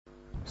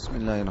بسم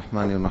الله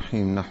الرحمن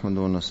الرحيم نحمد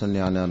ونصلي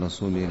على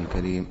رسوله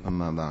الكريم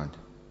أما بعد.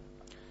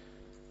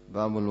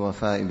 باب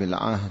الوفاء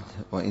بالعهد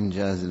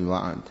وإنجاز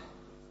الوعد.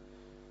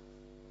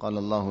 قال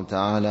الله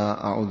تعالى: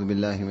 أعوذ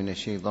بالله من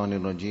الشيطان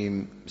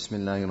الرجيم. بسم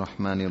الله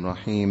الرحمن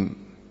الرحيم.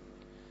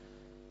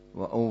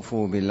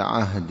 وأوفوا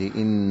بالعهد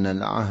إن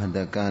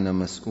العهد كان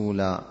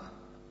مسؤولا.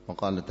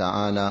 وقال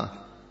تعالى: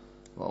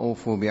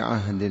 وأوفوا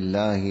بعهد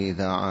الله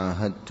إذا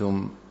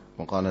عاهدتم.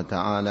 وقال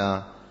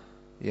تعالى: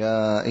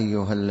 يا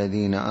أيها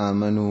الذين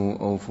آمنوا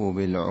أوفوا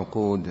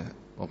بالعقود.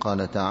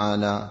 وقال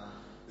تعالى: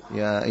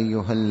 يا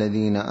أيها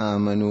الذين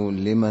آمنوا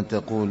لم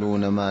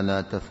تقولون ما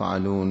لا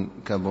تفعلون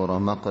كبر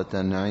مقتا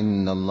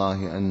عند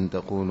الله أن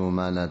تقولوا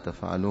ما لا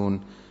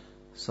تفعلون.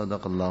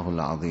 صدق الله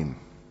العظيم.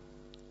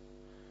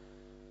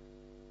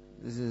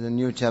 This is a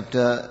new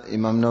chapter.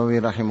 Imam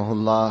Nawawi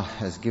rahimahullah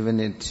has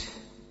given it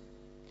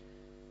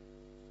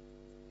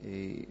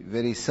a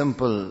very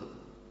simple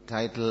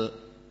title,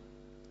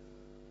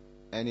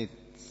 and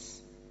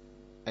it's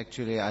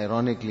actually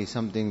ironically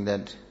something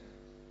that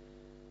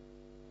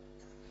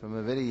from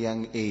a very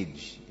young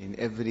age, in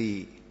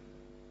every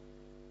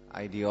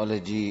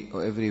ideology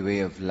or every way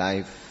of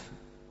life,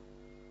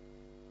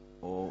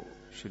 or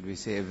should we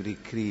say every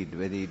creed,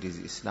 whether it is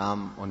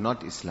Islam or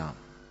not Islam,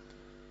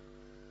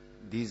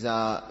 these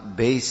are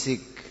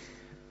basic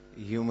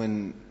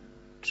human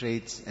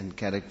traits and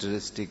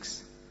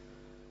characteristics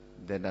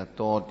that are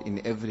taught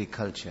in every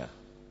culture.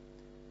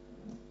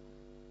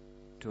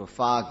 To a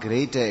far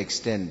greater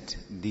extent,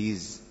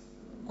 these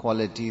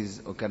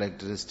qualities or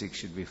characteristics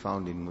should be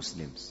found in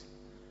Muslims.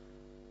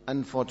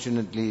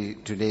 Unfortunately,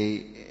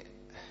 today,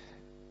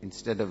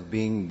 instead of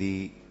being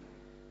the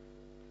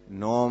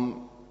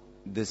norm,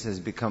 this has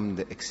become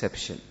the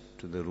exception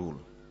to the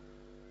rule.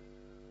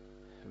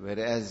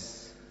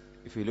 Whereas,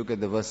 if you look at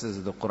the verses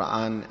of the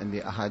Quran and the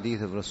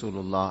ahadith of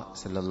Rasulullah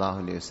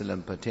sallallahu alaihi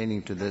wasallam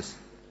pertaining to this,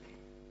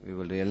 we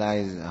will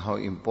realize how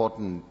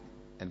important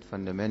and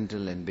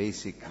fundamental and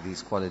basic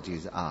these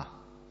qualities are.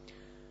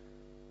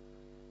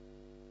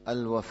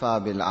 Al-wafa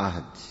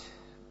bil-ahd.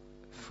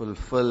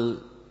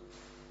 Fulfill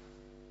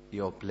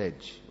your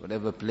pledge.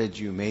 Whatever pledge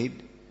you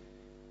made,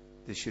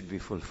 this should be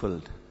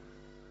fulfilled.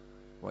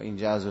 Wa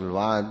injazul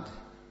wa'd,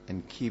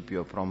 and keep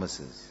your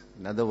promises.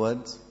 In other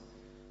words,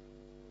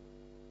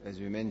 as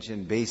we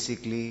mentioned,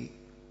 basically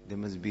there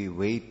must be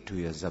weight to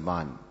your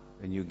zaban.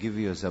 When you give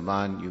your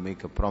zaban, you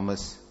make a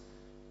promise,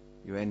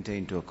 you enter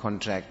into a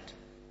contract,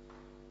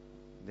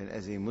 then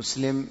as a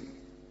Muslim,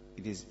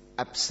 it is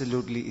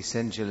absolutely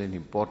essential and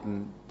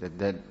important that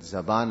that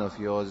zaban of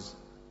yours,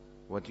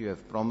 what you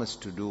have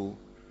promised to do,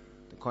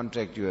 the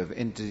contract you have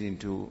entered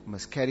into,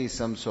 must carry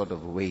some sort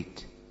of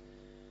weight.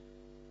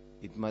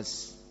 It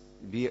must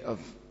be of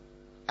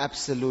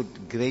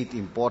absolute great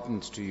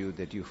importance to you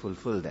that you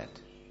fulfill that.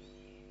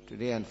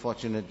 Today,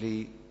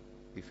 unfortunately,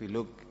 if we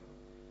look,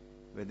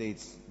 whether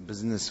it's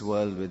business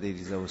world, whether it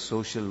is our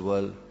social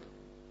world,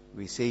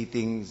 we say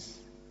things.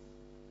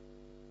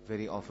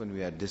 Very often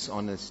we are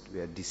dishonest, we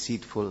are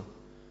deceitful,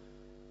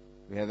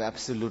 we have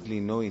absolutely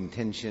no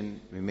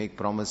intention, we make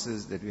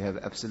promises that we have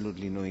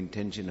absolutely no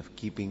intention of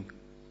keeping.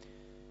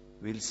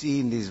 We'll see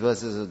in these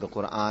verses of the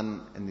Quran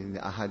and in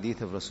the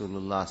ahadith of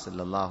Rasulullah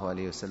sallallahu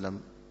alaihi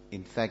wasallam,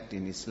 in fact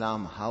in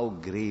Islam, how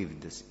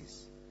grave this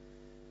is.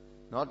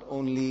 Not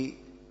only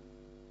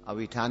are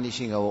we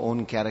tarnishing our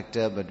own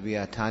character, but we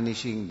are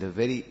tarnishing the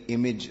very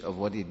image of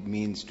what it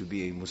means to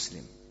be a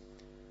Muslim.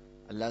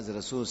 Allah's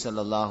Rasul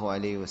sallallahu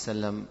alayhi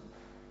wasallam,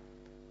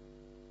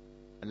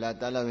 Allah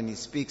Ta'ala, when He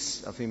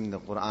speaks of him in the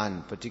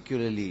Quran,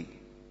 particularly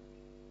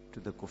to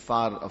the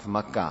kuffar of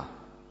Makkah,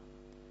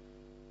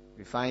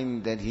 we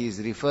find that He is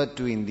referred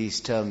to in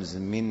these terms: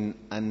 min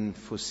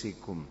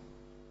anfusikum,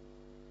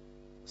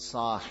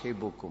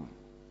 sahibukum.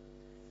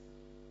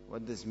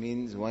 What this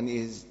means, one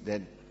is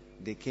that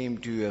they came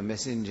to you a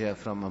messenger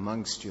from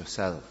amongst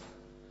yourself.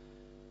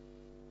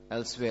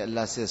 Elsewhere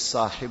Allah says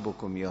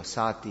sahibukum, your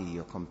sati,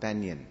 your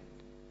companion.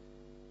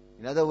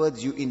 In other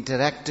words, you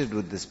interacted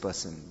with this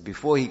person.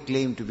 Before he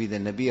claimed to be the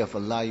Nabi of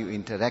Allah, you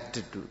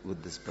interacted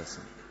with this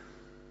person.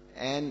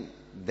 And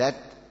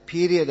that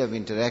period of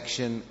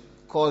interaction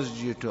caused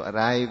you to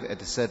arrive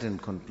at a certain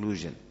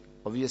conclusion.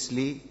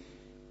 Obviously,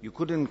 you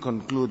couldn't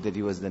conclude that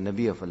he was the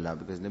Nabi of Allah,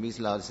 because Nabi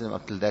sallallahu alaihi wasallam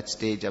up till that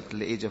stage, up till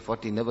the age of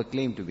 40, never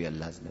claimed to be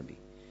Allah's Nabi.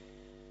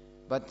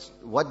 But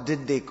what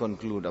did they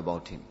conclude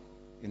about him?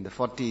 In the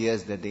 40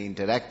 years that they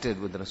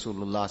interacted with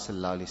Rasulullah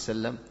sallallahu alaihi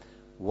wasallam,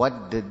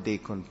 what did they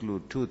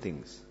conclude? Two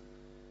things.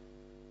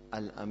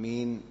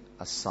 Al-Amin,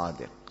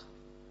 As-Sadiq.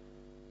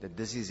 That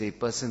this is a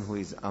person who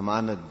is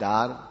amanat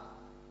dar,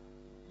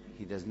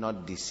 he does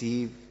not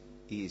deceive,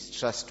 he is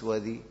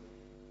trustworthy,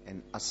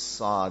 and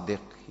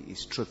As-Sadiq, he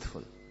is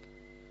truthful.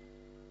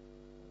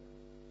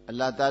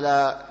 Allah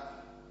Ta'ala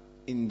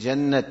in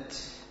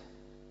Jannat,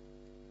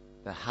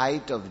 the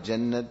height of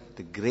Jannat,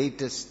 the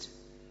greatest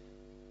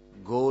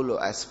goal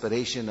or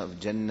aspiration of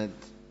Jannat,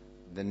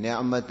 the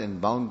ni'mat and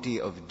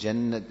bounty of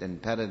Jannat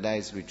and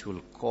paradise, which will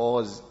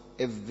cause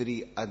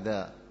every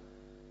other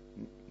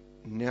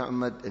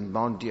ni'mat and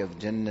bounty of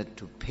Jannah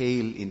to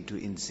pale into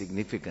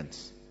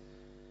insignificance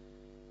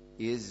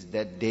is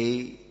that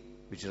day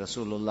which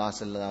Rasulullah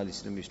sallallahu alaihi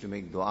wasallam used to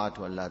make dua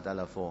to Allah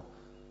Ta'ala for.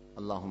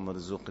 Allahumma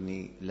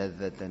rzuqni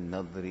ladhatan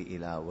nadhri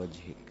ila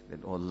wajhik. That,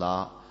 oh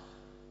Allah,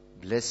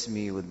 bless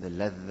me with the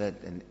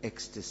ladhat and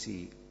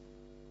ecstasy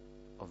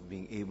of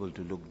being able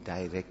to look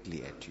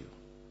directly at you.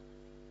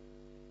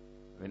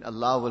 When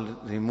Allah will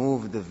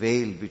remove the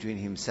veil between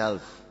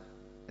Himself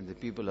and the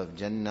people of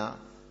Jannah,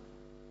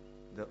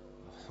 the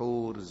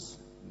hurs,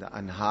 the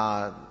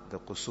anhar, the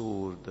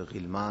qusur, the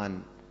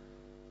ghilman,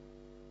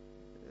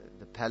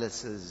 the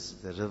palaces,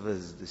 the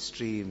rivers, the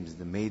streams,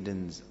 the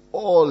maidens,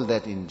 all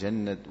that in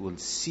Jannat will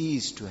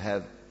cease to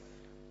have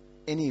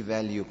any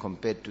value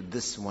compared to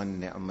this one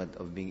ni'mat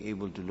of being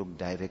able to look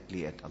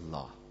directly at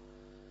Allah.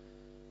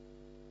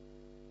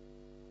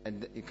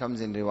 And it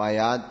comes in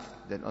riwayat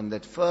that on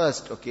that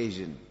first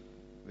occasion,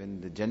 when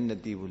the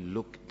Jannati will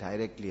look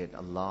directly at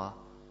Allah,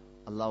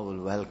 Allah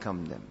will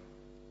welcome them.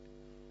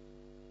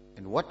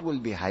 And what will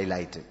be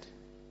highlighted?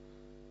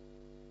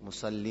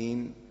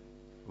 Musallin,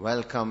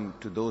 welcome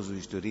to those who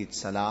used to read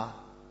salah.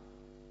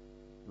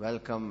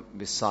 Welcome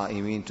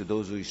bis-sa'imeen, to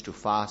those who used to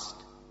fast.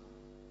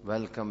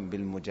 Welcome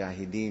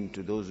bil-mujahideen,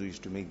 to those who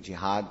used to make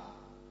jihad.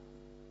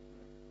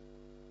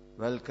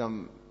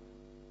 Welcome,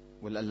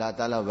 will Allah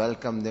Ta'ala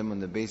welcome them on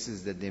the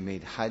basis that they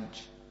made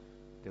hajj,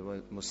 they were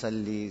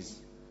musallis,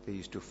 they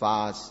used to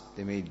fast,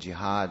 they made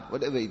jihad,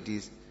 whatever it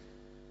is.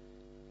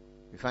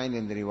 We find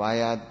in the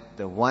riwayat,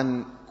 the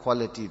one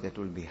quality that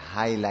will be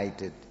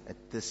highlighted at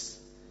this,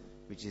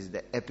 which is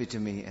the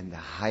epitome and the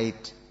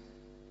height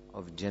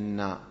of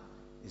Jannah,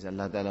 is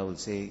Allah Ta'ala will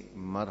say,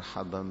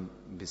 Marhaban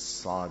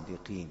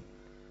bis-sadiqeen.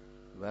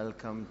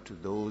 Welcome to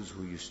those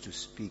who used to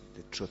speak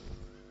the truth.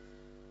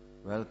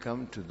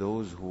 Welcome to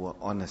those who were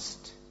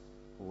honest,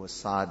 who were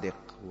sadiq,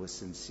 who were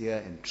sincere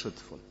and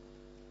truthful.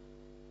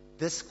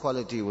 This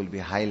quality will be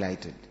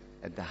highlighted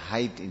at the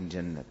height in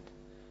Jannat.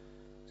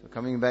 So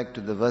coming back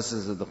to the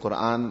verses of the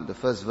Quran, the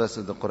first verse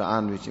of the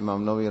Quran which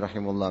Imam Nawawi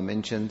rahimahullah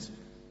mentions,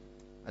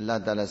 Allah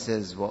Ta'ala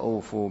says,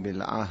 وَأَوْفُوا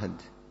بِالْعَهْدِ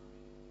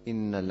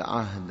إِنَّ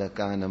الْعَهْدَ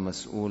كَانَ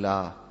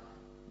مَسْئُولًا.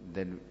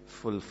 Then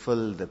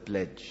fulfill the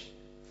pledge,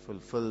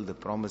 fulfill the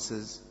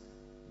promises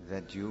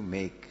that you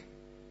make.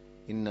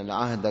 إِنَّ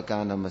الْعَهْدَ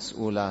كَانَ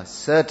مَسْئُولًا.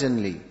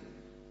 Certainly,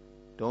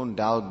 don't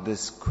doubt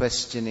this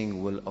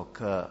questioning will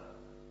occur.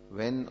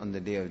 When? On the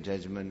Day of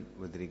Judgment,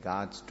 with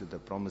regards to the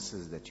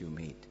promises that you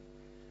made.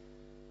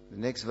 The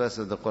next verse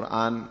of the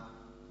Quran,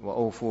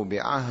 وَأَوْفُوا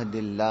بِعَهْدِ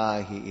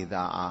اللَّهِ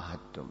إِذَا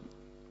عَاهَدتُّمْ.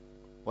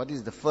 What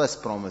is the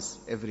first promise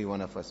every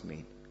one of us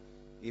made?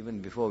 Even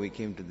before we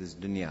came to this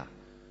dunya.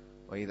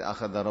 وَإِذْ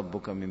أَخَذَ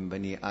رَبُّكَ مِنْ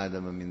بَنِي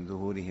آدَمَ مِنْ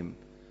ظُهُورِهِمْ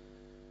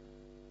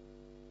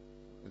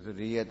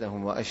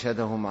ذُرِّيَّتَهُمْ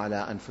وَأَشْهَدَهُمْ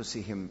عَلَىٰ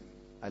أَنفُسِهِمْ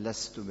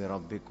أَلَسْتُ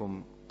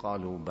بِرَبِّكُمْ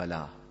قَالُوا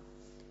بَلَىٰ.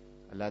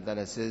 Allah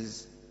Ta'ala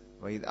says,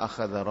 وَإِذْ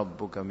أَخَذَ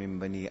رَبُّكَ مِنْ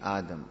بَنِي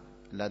آدَمَ.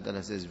 Allah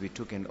Ta'ala says, we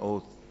took an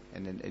oath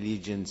and an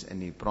allegiance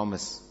and a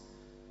promise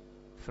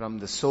from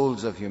the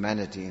souls of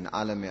humanity in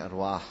Alam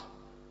Arwah.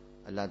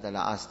 Allah Ta'ala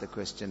asked the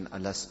question,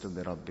 Alastu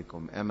bi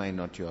Rabbikum. Am I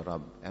not your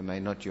Rabb? Am I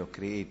not your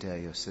creator,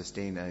 your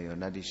sustainer, your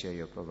nourisher,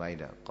 your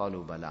provider?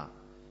 Qalu bala.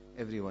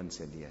 Everyone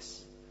said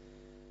yes.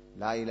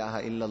 La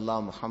ilaha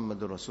illallah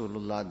Muhammadur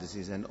Rasulullah. This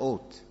is an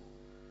oath.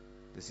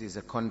 This is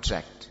a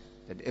contract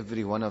that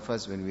every one of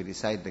us, when we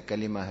recite the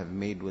kalima, have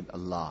made with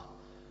Allah.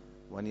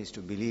 One is to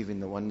believe in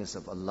the oneness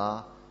of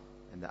Allah,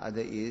 and the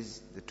other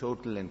is the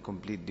total and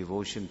complete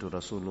devotion to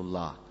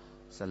Rasulullah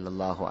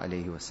sallallahu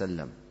alayhi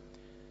wasallam.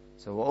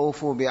 So,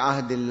 وَأَوْفُوا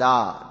بِعَهْدِ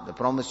اللَّهِ. The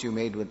promise you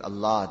made with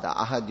Allah, the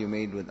ahad you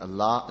made with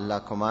Allah,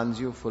 Allah commands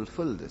you,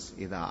 fulfill this.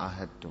 إِذَا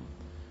عَهَدْتُمْ.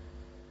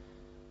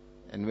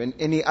 And when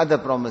any other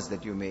promise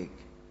that you make,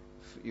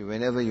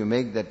 whenever you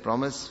make that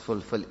promise,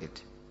 fulfill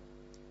it.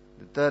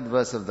 The third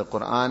verse of the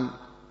Quran,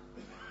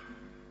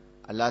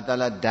 Allah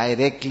Ta'ala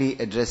directly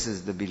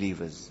addresses the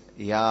believers.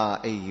 Ya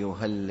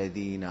ayyuhal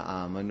ladina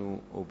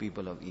amanu, O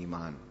people of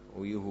Iman,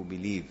 O you who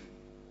believe.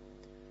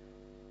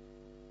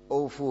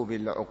 Awfu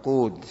bil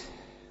uqud.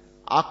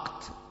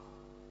 Aqd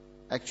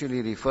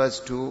actually refers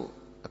to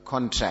a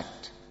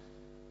contract.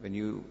 When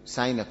you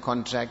sign a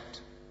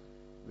contract,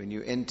 when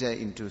you enter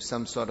into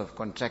some sort of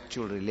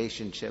contractual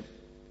relationship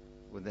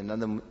with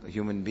another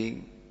human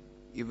being,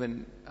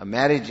 even a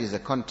marriage is a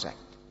contract.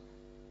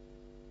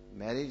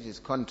 Marriage is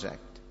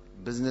contract.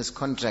 Business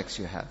contracts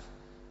you have.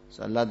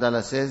 So Allah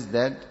Ta'ala says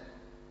that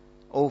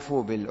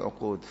Awfu bil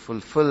uqud,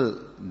 fulfill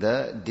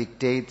the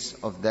dictates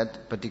of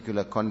that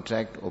particular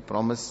contract or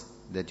promise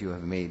that you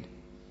have made.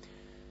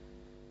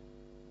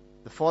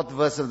 The fourth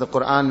verse of the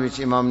Quran which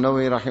Imam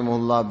Nawawi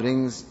rahimahullah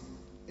brings,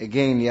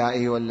 again, Ya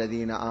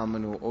ayyuhalladhina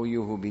amanu, O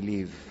you who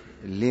believe,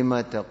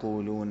 lima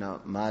taquluna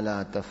ma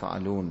la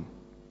taf'alun.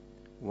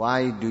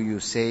 Why do you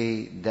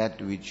say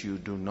that which you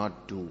do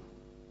not do?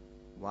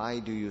 Why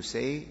do you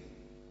say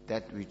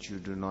that which you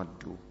do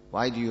not do?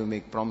 Why do you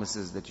make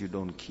promises that you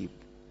don't keep?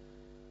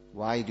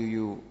 Why do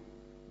you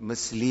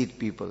mislead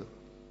people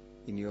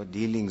in your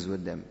dealings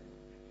with them?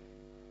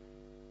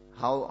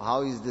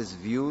 How is this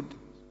viewed?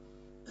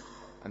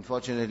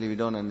 Unfortunately, we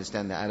don't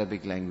understand the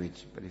Arabic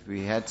language. But if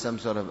we had some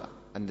sort of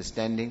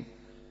understanding,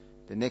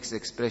 the next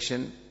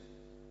expression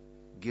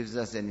gives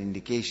us an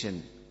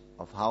indication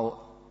of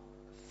how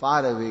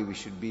far away we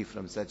should be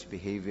from such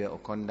behavior or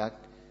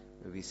conduct,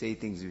 where we say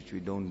things which we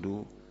don't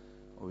do,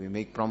 or we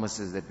make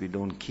promises that we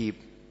don't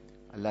keep.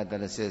 Allah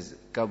Ta'ala says,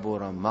 كَبُرَ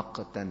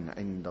مَقْتًا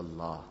عِنْدَ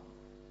اللَّهِ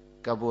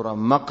كَبُرَ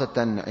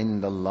مَقْتًا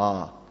عِنْدَ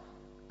اللَّهِ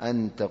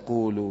أَن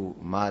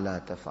تَقُولُوا مَا لَا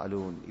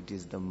تَفْعَلُونَ. It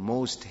is the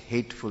most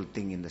hateful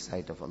thing in the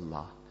sight of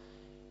Allah.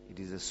 It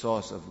is a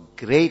source of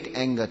great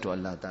anger to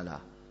Allah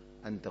Ta'ala.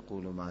 أَن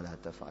تَقُولُوا مَا لَا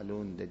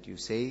تَفْعَلُونَ. That you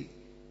say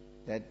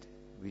that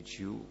which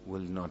you will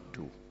not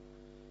do.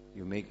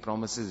 You make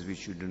promises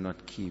which you do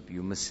not keep.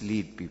 You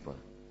mislead people.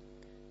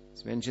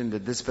 It's mentioned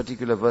that this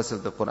particular verse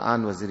of the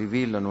Quran was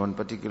revealed on one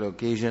particular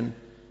occasion,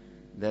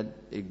 that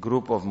a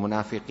group of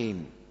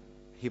munafiqeen,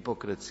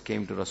 hypocrites,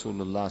 came to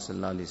Rasulullah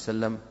sallallahu alaihi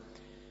wasallam,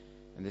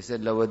 and they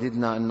said,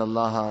 لَوَدِدْنَا أَنَّ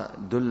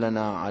اللَّهَ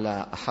دُلَّنَا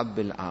عَلَىٰ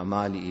أَحَبِّ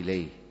الْأَعْمَالِ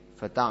إِلَيْهِ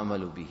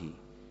فَتَعْمَلُ بِهِ.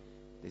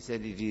 They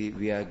said,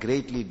 we are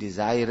greatly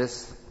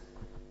desirous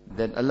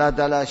that Allah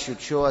Ta'ala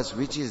should show us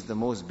which is the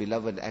most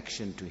beloved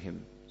action to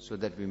Him, so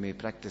that we may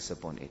practice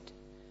upon it.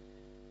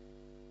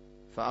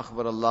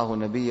 فَأَخْبَرَ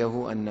اللَّهُ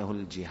نَبِيَّهُ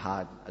أَنَّهُ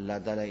الْجِهَادِ. Allah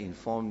Ta'ala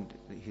informed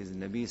His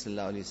Nabi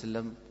sallallahu alayhi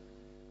wasallam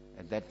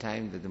at that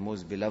time that the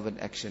most beloved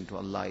action to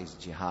Allah is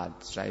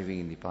jihad, striving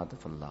in the path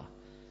of Allah.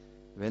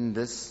 When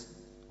this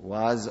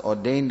was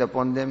ordained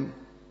upon them,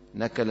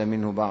 نَكَلَ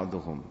مِنْهُ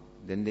بَعْضُهُمْ.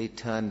 Then they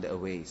turned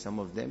away. Some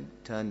of them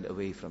turned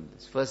away from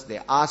this. First they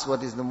asked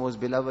what is the most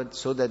beloved,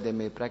 so that they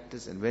may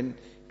practice, and when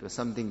it was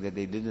something that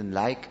they didn't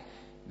like,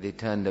 they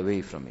turned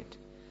away from it.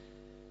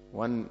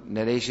 One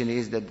narration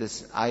is that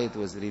this ayat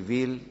was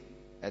revealed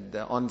at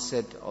the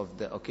onset of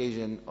the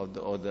occasion of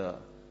the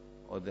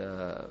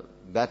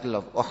battle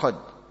of Uhud,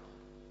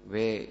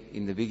 where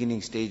in the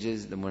beginning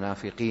stages the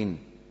munafiqeen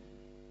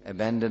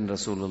abandoned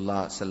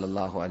Rasulullah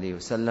sallallahu alaihi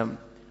wasallam.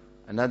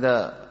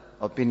 Another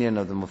opinion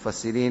of the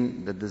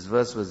mufassirin, that this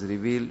verse was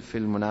revealed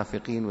fil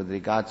munafiqeen, with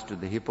regards to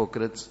the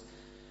hypocrites.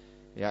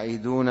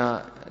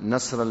 يَعِدُونَ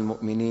نَصْرَ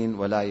الْمُؤْمِنِينَ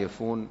وَلَا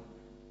يَفُونَ.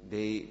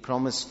 They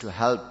promised to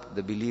help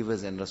the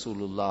believers and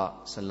Rasulullah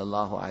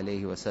sallallahu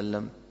alaihi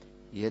wasallam,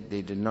 yet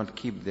they did not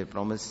keep their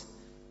promise.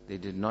 They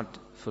did not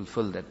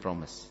fulfill that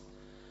promise.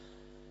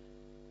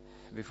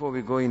 Before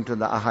we go into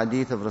the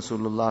ahadith of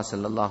Rasulullah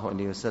sallallahu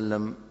alaihi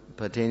wasallam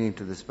pertaining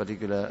to this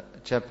particular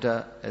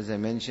chapter, as I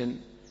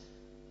mentioned,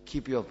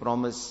 keep your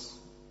promise,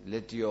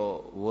 let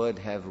your word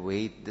have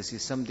weight. This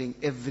is something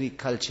every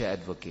culture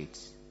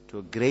advocates. To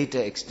a greater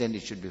extent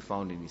it should be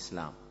found in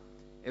Islam.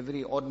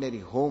 Every ordinary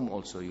home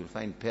also, you'll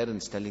find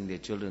parents telling their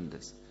children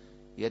this.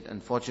 Yet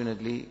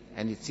unfortunately,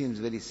 and it seems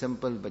very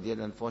simple, but yet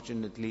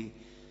unfortunately,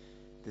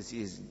 this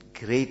is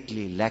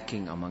greatly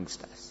lacking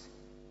amongst us.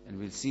 And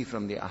we'll see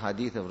from the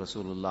ahadith of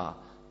Rasulullah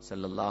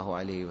sallallahu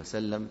alaihi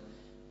wasallam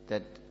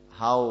that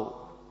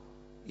how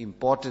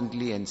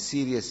importantly and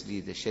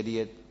seriously the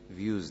Shariat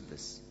views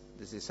this.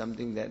 This is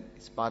something that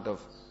is part of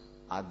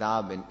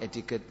adab and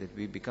etiquette, that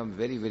we become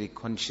very, very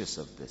conscious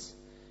of this.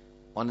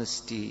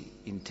 Honesty,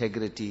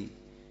 integrity,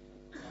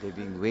 there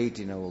being weight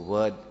in our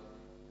word,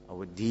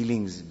 our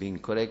dealings being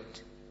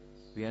correct.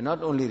 We are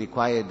not only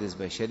required this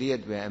by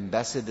Shariat, we are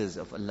ambassadors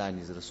of Allah and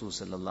His Rasul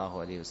sallallahu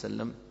alaihi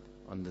wasallam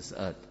on this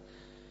earth.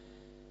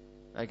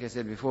 Like I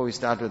said, before we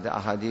start with the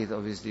ahadith,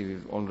 obviously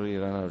we've already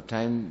run out of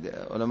time.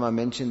 The ulama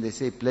mentioned, they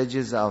say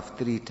pledges are of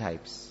three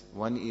types.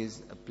 One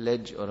is a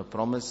pledge or a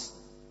promise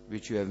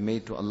which you have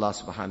made to Allah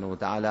subhanahu wa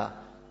ta'ala,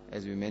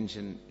 as we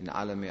mentioned in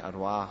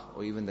Alam-e-Arwah,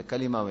 or even the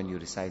kalima when you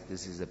recite.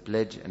 This is a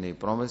pledge and a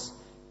promise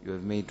you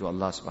have made to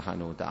Allah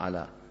subhanahu wa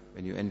ta'ala.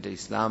 When you enter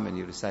Islam and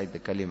you recite the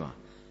kalima,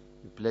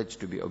 you pledge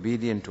to be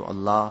obedient to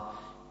Allah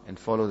and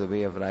follow the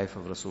way of life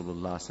of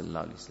Rasulullah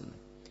sallallahu alaihi wasallam.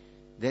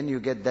 Then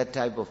you get that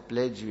type of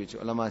pledge which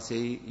ulama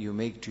say you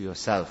make to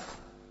yourself.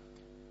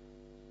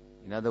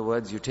 In other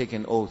words, you take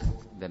an oath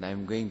that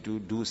I'm going to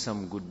do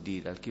some good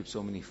deed. I'll keep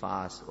so many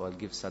fasts, or I'll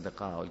give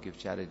sadaqah, or I'll give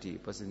charity. A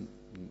person,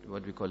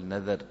 what we call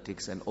nadar,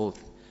 takes an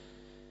oath.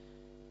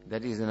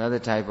 That is another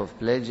type of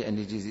pledge, and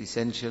it is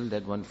essential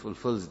that one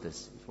fulfills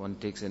this. If one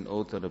takes an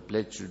oath or a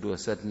pledge to do a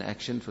certain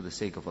action for the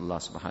sake of Allah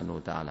subhanahu wa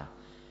ta'ala.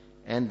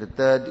 And the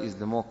third is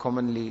the more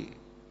common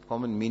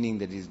meaning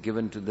that is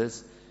given to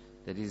this.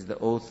 That is the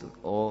oath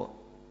or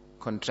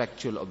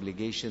contractual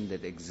obligation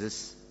that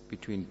exists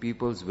between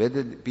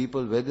whether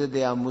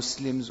they are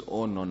Muslims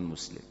or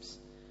non-Muslims.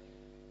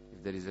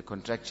 If there is a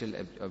contractual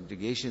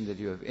obligation that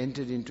you have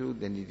entered into,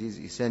 then it is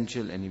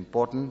essential and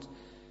important.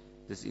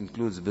 This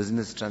includes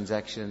business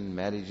transaction,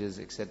 marriages,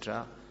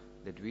 etc.,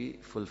 that we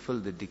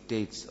fulfill the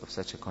dictates of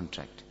such a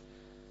contract.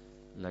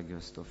 Allah give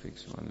us tawfiq.